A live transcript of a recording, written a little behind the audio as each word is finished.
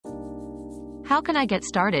How can I get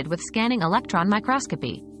started with scanning electron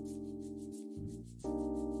microscopy?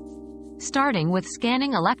 Starting with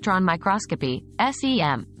scanning electron microscopy,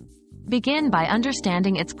 SEM. Begin by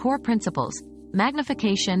understanding its core principles: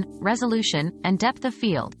 magnification, resolution, and depth of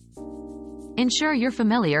field. Ensure you're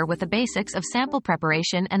familiar with the basics of sample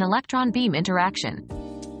preparation and electron beam interaction.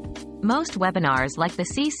 Most webinars like the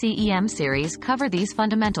CCEM series cover these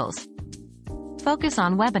fundamentals. Focus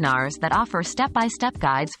on webinars that offer step-by-step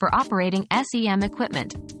guides for operating SEM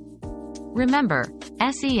equipment. Remember,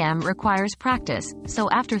 SEM requires practice, so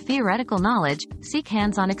after theoretical knowledge, seek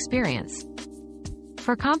hands-on experience.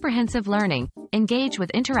 For comprehensive learning, engage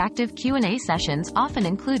with interactive Q&A sessions often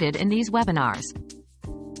included in these webinars.